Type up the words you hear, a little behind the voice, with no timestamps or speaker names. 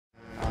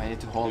need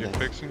to hold Are you it.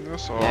 fixing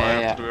this, or Yeah, I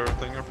have yeah. to do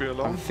everything up here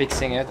alone? I'm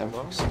fixing it.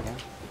 Alone? Fixing it.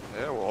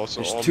 Yeah, we're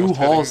also There's almost 2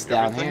 holes hitting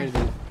down everything.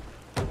 here,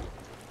 dude.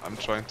 I'm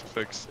trying to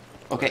fix.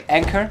 Okay,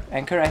 anchor.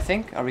 I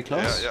think. Are we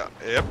close? Yeah,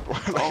 yep.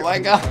 Like Oh my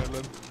on god. the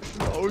island.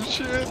 Oh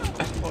shit!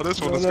 Oh,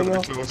 this one No, is no, gonna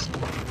no. be close.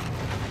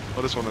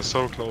 Oh, this one is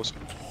so close.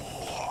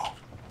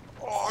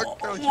 Oh,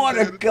 God, you What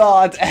a did it.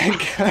 god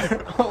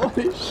anchor!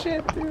 Holy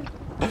shit, dude.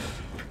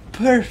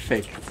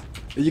 Perfect.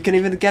 You can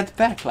even get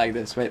back like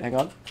this. Wait, hang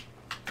on.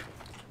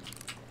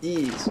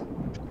 Ease.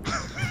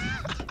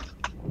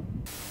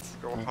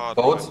 Go hard.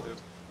 Boat. on it,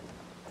 dude.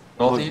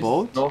 Northeast.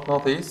 boat?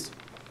 Northeast.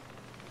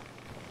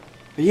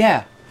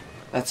 Yeah.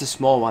 That's a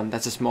small one.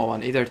 That's a small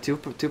one. Either two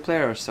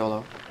player or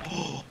solo.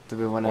 Do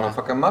we wanna Wanna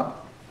fuck him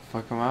up?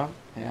 fuck them up?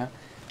 Yeah.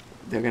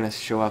 They're gonna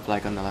show up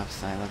like on the left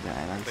side of the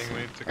island. I think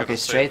we need to get Okay, a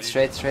straight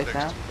takes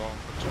now. too long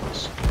for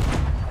Jones.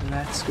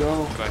 Let's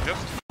go. Did I hit?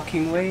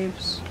 Fucking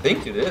waves. I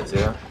think it is,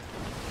 yeah.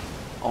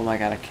 Oh my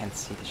god, I can't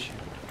see the shit.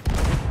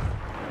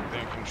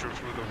 Then you can shoot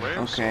through the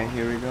waves. Okay,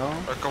 here we go.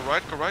 Go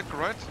right, go right, go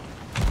right.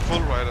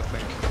 Full right, I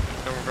think.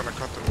 Then we're gonna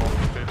cut the wall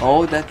completely.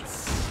 Oh,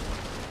 that's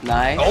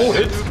nice. Oh,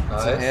 hit!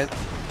 That's a Nice. hit.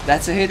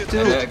 That's a hit too.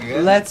 Yeah,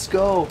 again. Let's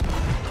go.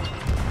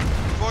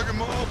 Fuck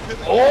him up! Hit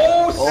him.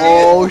 Oh, shit!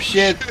 Oh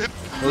shit.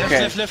 Left,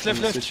 Okay. left, I'm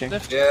switching.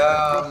 left.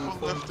 Yeah,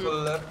 Full left,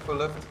 dude. full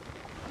left.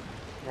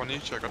 One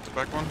each, I got the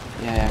back one.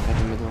 Yeah, I got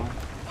the middle one.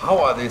 How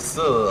are they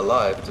still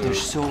alive, dude? They're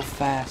so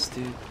fast,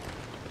 dude.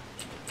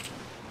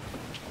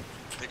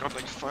 They got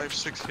like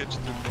 5-6 hits,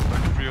 dude, but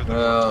like 3 of them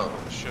Yeah. on top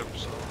of the ship,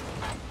 so...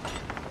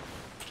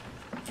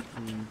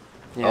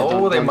 Yeah,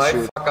 oh, they don't might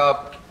shoot. fuck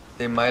up.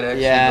 They might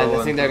actually Yeah, go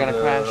I think they're into gonna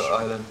the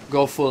crash. island.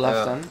 Go full left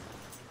Yeah. then.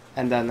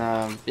 And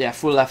then, yeah,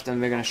 full left and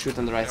we're gonna shoot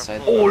on the right Yeah,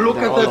 side. full Oh, look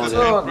They're at all that loaded.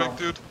 turn! Break,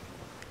 dude.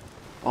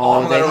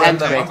 Oh, I'm they gonna ram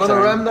them. I'm handbrake gonna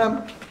turn. ram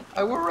them.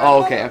 I will ram Oh,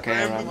 them. okay, okay,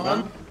 Ram ram them.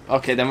 them.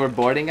 Okay, then we're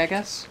boarding, I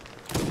guess.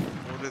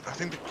 Oh, I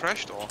think they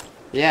crashed or...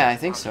 Yeah, I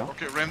think so.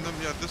 Okay, ram them,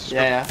 yeah, this is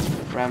Yeah,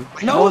 yeah, ram.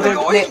 No, oh, they're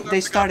they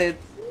going. started.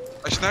 good.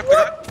 I snapped the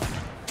guy.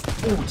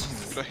 Oh,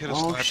 Jesus. Did I hit a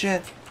Oh sniper?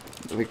 shit.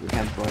 We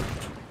can't board.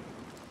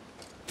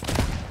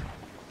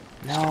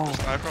 No.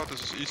 Sniper,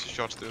 this is easy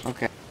shots, dude.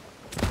 Okay.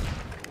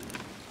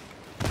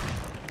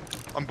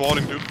 I'm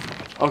boarding, dude.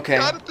 Okay.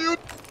 Got it, dude!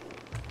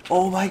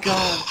 Oh my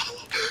god.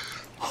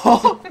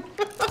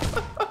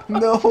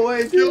 No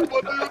way, Kill dude.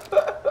 one, dude!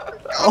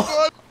 Got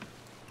one!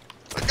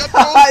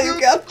 I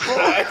got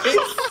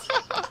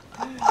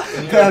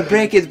You both, got both.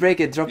 Break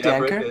it. Drop the Yeah,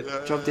 break anchor. it.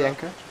 Yeah, Drop the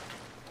anchor.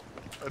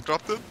 I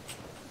dropped it.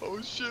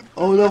 Oh shit.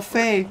 Oh no,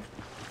 Faye.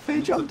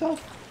 Faye jumped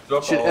off.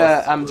 Drop Should,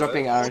 ours, I'm right?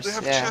 dropping Oh, ours. they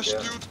have Yeah. chest,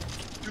 Yeah. dude.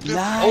 Dude, they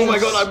have Nice. Oh my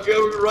god, I'm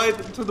going right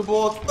into the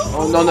board.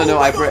 Oh no,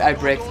 I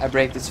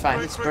break. It's fine.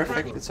 It's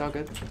perfect. It's all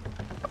good.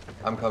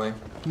 I'm coming.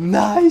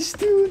 Nice,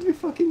 dude. We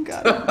fucking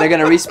got it. They're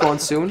gonna respawn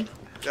soon.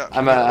 Yeah,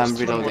 I'm there's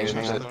 2 more reloading,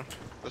 chests hang on. there.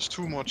 There's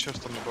 2 more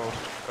chests on the boat.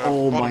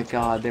 Oh my bottom.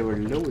 god, they were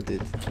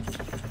loaded.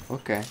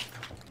 Okay.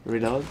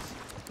 Reload.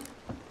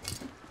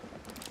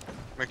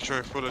 Make sure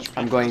your footage.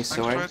 I'm peaks going this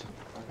next sword. fight.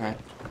 Alright.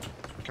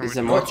 Can Is we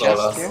there do more it? What's all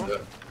chests us? here?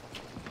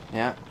 Yeah.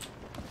 Yeah.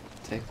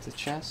 Take the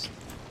chest.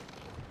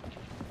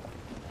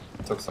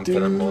 Took some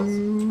cannonballs.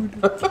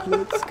 Dude,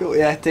 let's go.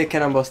 Yeah, take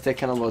cannonballs,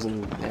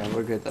 and yeah,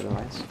 we're good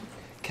otherwise.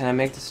 Can I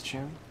make this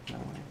tune? No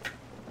way.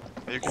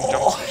 You can Oh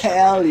jump.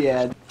 hell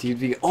yeah,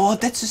 dude! Oh,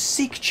 that's a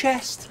sick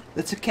chest.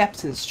 That's a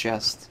captain's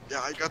chest.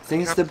 Yeah, I got. I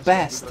think it's the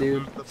best,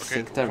 dude.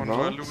 Sink Okay, their when we're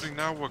boat. looting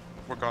now,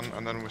 we're gone,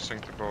 and then we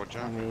sink the boat. I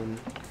Yeah. mean,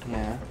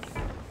 yeah.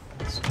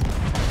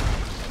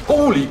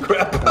 Holy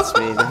crap! That's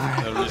me.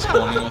 They're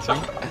respawning, I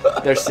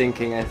think. They're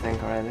sinking, I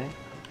think, already.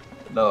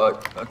 No,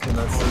 I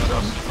cannot see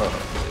them. Oh.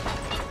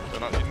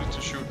 They're not, you need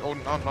to shoot. Oh,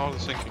 now they're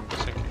sinking. They're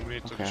sinking. We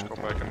need to Okay, just go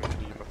okay. back and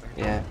leave. I think.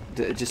 Yeah,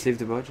 just leave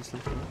the boat. Just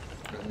leave the boat.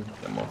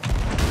 I'm off.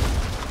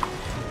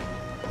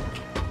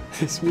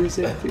 This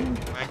music, dude.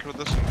 Anchor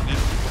this and leave it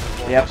for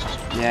the wall. Yep.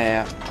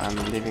 Yeah. I'm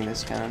leaving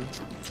this cannon.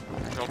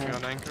 Help me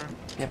on anchor.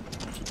 Yep.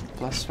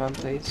 +1,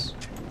 please.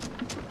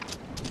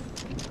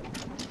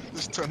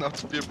 This turned out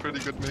to be a pretty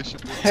good mission.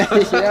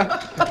 Yeah.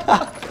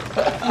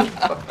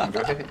 Fucking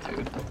great,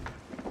 dude.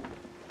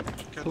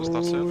 Okay,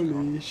 that's it.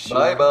 Holy shit.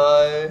 Bye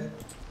bye.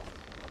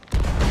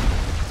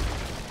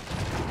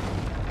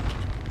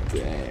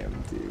 Damn,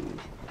 dude.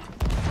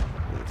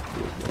 That's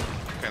good, man.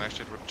 Okay,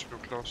 actually, we're too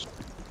close.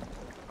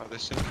 Are they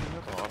sinking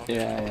yet? Or I don't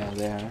Yeah,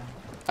 they are.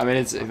 I mean,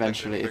 it's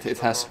eventually, it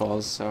fixed has that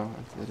holes, so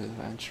it is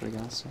eventually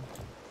gonna sink.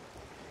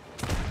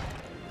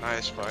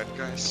 Nice fight,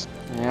 guys.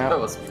 That Yeah.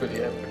 was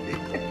pretty epic.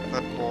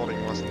 That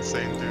boarding was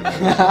insane, dude.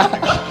 From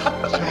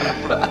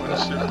one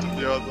ship to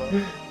the other.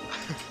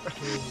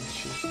 Holy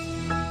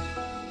shit.